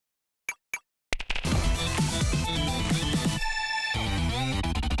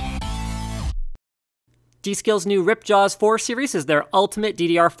G.Skill's new Ripjaws 4 series is their ultimate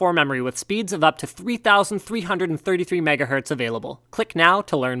DDR4 memory with speeds of up to 3,333 megahertz available. Click now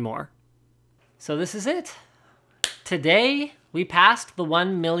to learn more. So this is it. Today, we passed the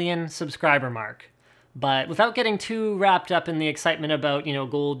 1 million subscriber mark. But without getting too wrapped up in the excitement about,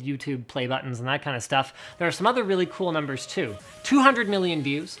 gold YouTube play buttons and that kind of stuff, there are some other really cool numbers too. 200 million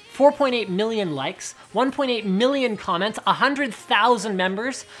views, 4.8 million likes, 1.8 million comments, 100,000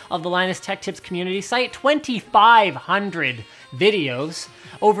 members of the Linus Tech Tips community site, 2,500 videos,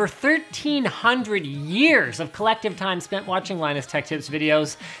 over 1,300 years of collective time spent watching Linus Tech Tips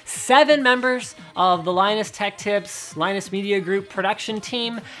videos, 7 members of the Linus Tech Tips, Linus Media Group production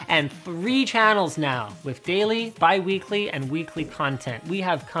team, and 3 channels now with daily, bi-weekly, and weekly content. We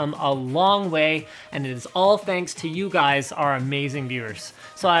have come a long way, and it is all thanks to you guys, our amazing viewers.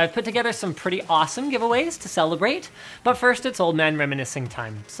 So I've put together some pretty awesome giveaways to celebrate, but first it's old man reminiscing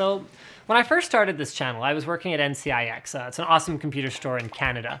time. So when I first started this channel, I was working at NCIX. It's an awesome computer store in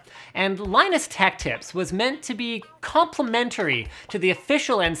Canada. And Linus Tech Tips was meant to be complementary to the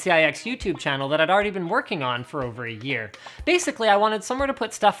official NCIX YouTube channel that I'd already been working on for over a year. Basically, I wanted somewhere to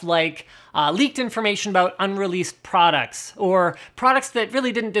put stuff like leaked information about unreleased products, or products that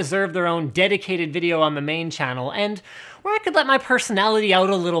really didn't deserve their own dedicated video on the main channel, and where I could let my personality out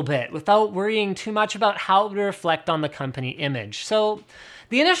a little bit without worrying too much about how to reflect on the company image. So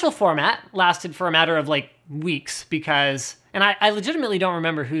the initial format lasted for a matter of weeks because, and I legitimately don't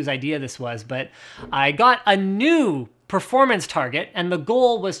remember whose idea this was, but I got a new performance target and the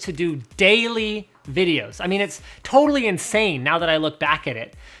goal was to do daily videos. I mean, it's totally insane now that I look back at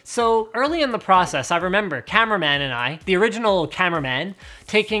it. So early in the process, I remember cameraman and I, the original cameraman,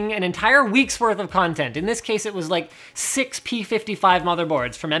 taking an entire week's worth of content. In this case, it was 6 P55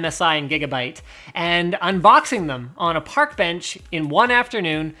 motherboards from MSI and Gigabyte, and unboxing them on a park bench in one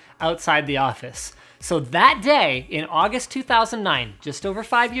afternoon outside the office. So that day, in August 2009, just over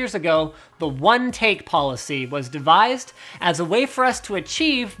 5 years ago, the one-take policy was devised as a way for us to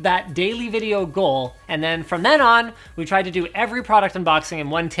achieve that daily video goal. And then from then on, we tried to do every product unboxing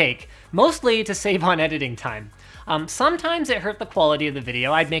in one take, mostly to save on editing time. Sometimes it hurt the quality of the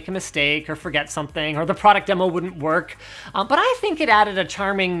video. I'd make a mistake or forget something, or the product demo wouldn't work. But I think it added a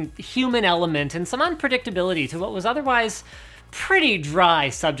charming human element and some unpredictability to what was otherwise pretty dry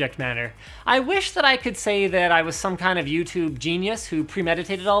subject matter. I wish that I could say that I was some kind of YouTube genius who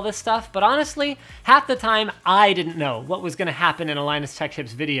premeditated all this stuff, but honestly, half the time I didn't know what was going to happen in a Linus Tech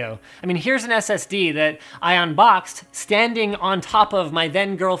Tips video. I mean, here's an SSD that I unboxed standing on top of my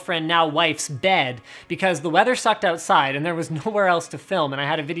then girlfriend, now wife's bed because the weather sucked outside and there was nowhere else to film and I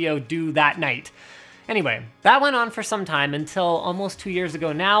had a video due that night. Anyway, that went on for some time until almost 2 years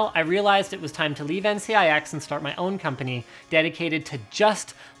ago now, I realized it was time to leave NCIX and start my own company dedicated to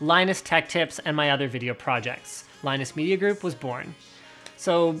just Linus Tech Tips and my other video projects. Linus Media Group was born.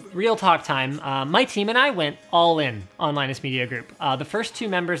 So, real talk time, my team and I went all in on Linus Media Group. The first 2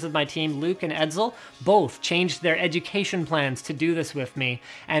 members of my team, Luke and Edsel, both changed their education plans to do this with me,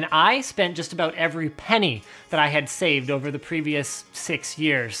 and I spent just about every penny that I had saved over the previous 6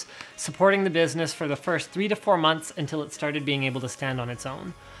 years, supporting the business for the first 3 to 4 months until it started being able to stand on its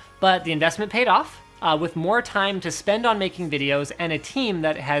own. But the investment paid off. With more time to spend on making videos and a team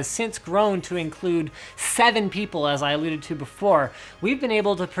that has since grown to include 7 people, as I alluded to before, we've been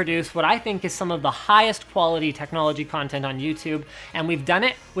able to produce what I think is some of the highest quality technology content on YouTube, and we've done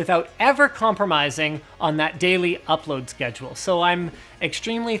it without ever compromising on that daily upload schedule. So I'm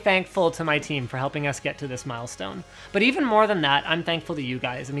extremely thankful to my team for helping us get to this milestone. But even more than that, I'm thankful to you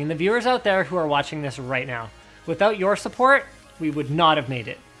guys. I mean, the viewers out there who are watching this right now. Without your support, we would not have made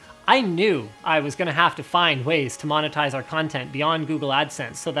it. I knew I was going to have to find ways to monetize our content beyond Google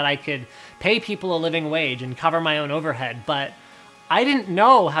AdSense so that I could pay people a living wage and cover my own overhead, but I didn't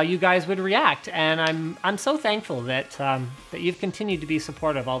know how you guys would react, and I'm so thankful that that you've continued to be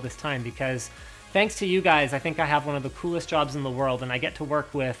supportive all this time, because thanks to you guys, I think I have one of the coolest jobs in the world, and I get to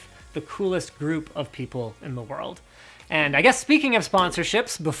work with the coolest group of people in the world. And I guess speaking of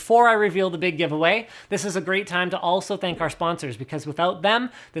sponsorships, before I reveal the big giveaway, this is a great time to also thank our sponsors, because without them,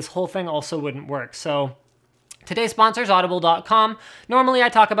 this whole thing also wouldn't work. So today's sponsor is Audible.com. Normally I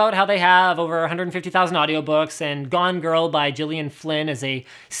talk about how they have over 150,000 audiobooks, and Gone Girl by Gillian Flynn is a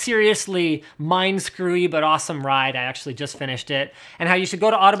seriously mind-screwy but awesome ride. I actually just finished it. And how you should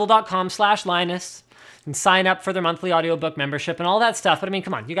go to audible.com/Linus and sign up for their monthly audiobook membership and all that stuff. But I mean,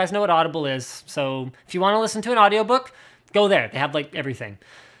 come on, you guys know what Audible is. So if you want to listen to an audiobook, go there. They have everything.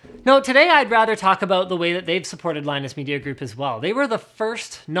 No, today I'd rather talk about the way that they've supported Linus Media Group as well. They were the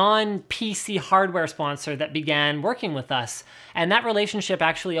first non-PC hardware sponsor that began working with us, and that relationship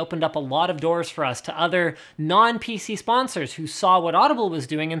actually opened up a lot of doors for us to other non-PC sponsors who saw what Audible was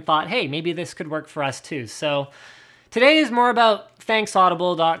doing and thought, hey, maybe this could work for us too. So today is more about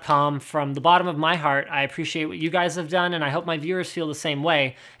thanksaudible.com. From the bottom of my heart, I appreciate what you guys have done, and I hope my viewers feel the same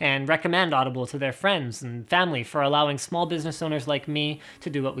way and recommend Audible to their friends and family for allowing small business owners like me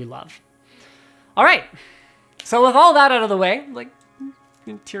to do what we love. All right, so with all that out of the way, like,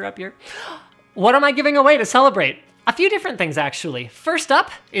 tear up here, what am I giving away to celebrate? A few different things, actually. First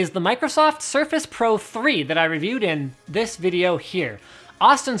up is the Microsoft Surface Pro 3 that I reviewed in this video here.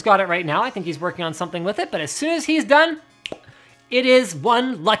 Austin's got it right now. I think he's working on something with it, but as soon as he's done, it is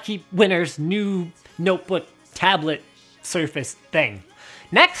one lucky winner's new notebook tablet Surface thing.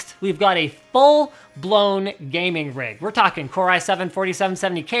 Next, we've got a full-blown gaming rig. We're talking Core i7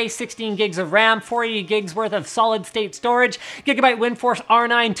 4770K, 16 gigs of RAM, 480 gigs worth of solid-state storage, Gigabyte WindForce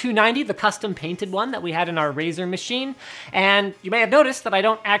R9 290, the custom painted one that we had in our Razer machine. And you may have noticed that I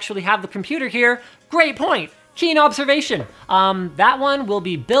don't actually have the computer here. Great point. Keen observation. That one will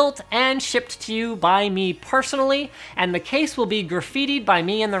be built and shipped to you by me personally, and the case will be graffitied by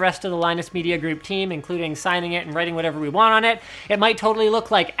me and the rest of the Linus Media Group team, including signing it and writing whatever we want on it. It might totally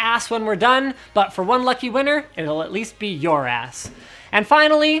look like ass when we're done, but for one lucky winner, it'll at least be your ass. And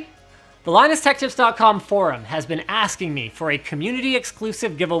finally, the LinusTechTips.com forum has been asking me for a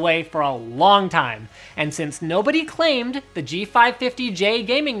community-exclusive giveaway for a long time, and since nobody claimed the G550J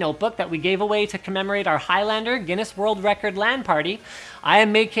gaming notebook that we gave away to commemorate our Highlander Guinness World Record LAN party, I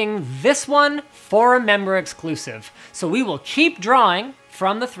am making this one forum member exclusive. So we will keep drawing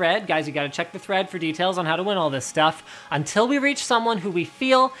from the thread. Guys, you gotta check the thread for details on how to win all this stuff, until we reach someone who we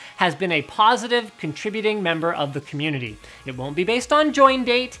feel has been a positive contributing member of the community. It won't be based on join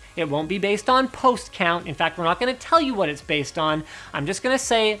date, it won't be based on post count. In fact, we're not gonna tell you what it's based on. I'm just gonna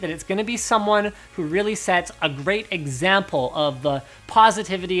say that it's gonna be someone who really sets a great example of the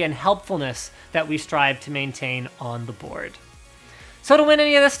positivity and helpfulness that we strive to maintain on the board. So to win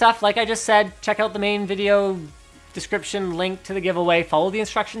any of this stuff, like I just said, check out the main video description link to the giveaway. Follow the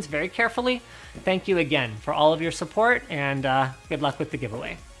instructions very carefully. Thank you again for all of your support, and good luck with the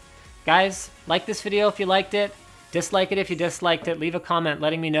giveaway. Guys, like this video if you liked it, dislike it if you disliked it, leave a comment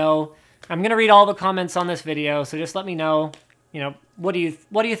letting me know. I'm gonna read all the comments on this video, so just let me know, you know, what do you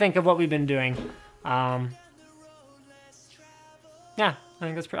think of what we've been doing? Yeah, I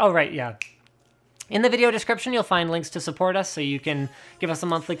think that's pretty, oh right, yeah. In the video description, you'll find links to support us, so you can give us a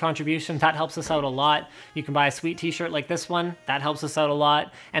monthly contribution. That helps us out a lot. You can buy a sweet t-shirt like this one. That helps us out a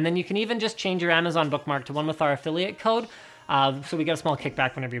lot. And then you can even just change your Amazon bookmark to one with our affiliate code, so we get a small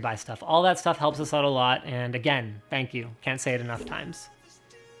kickback whenever you buy stuff. All that stuff helps us out a lot, and again, thank you. Can't say it enough times.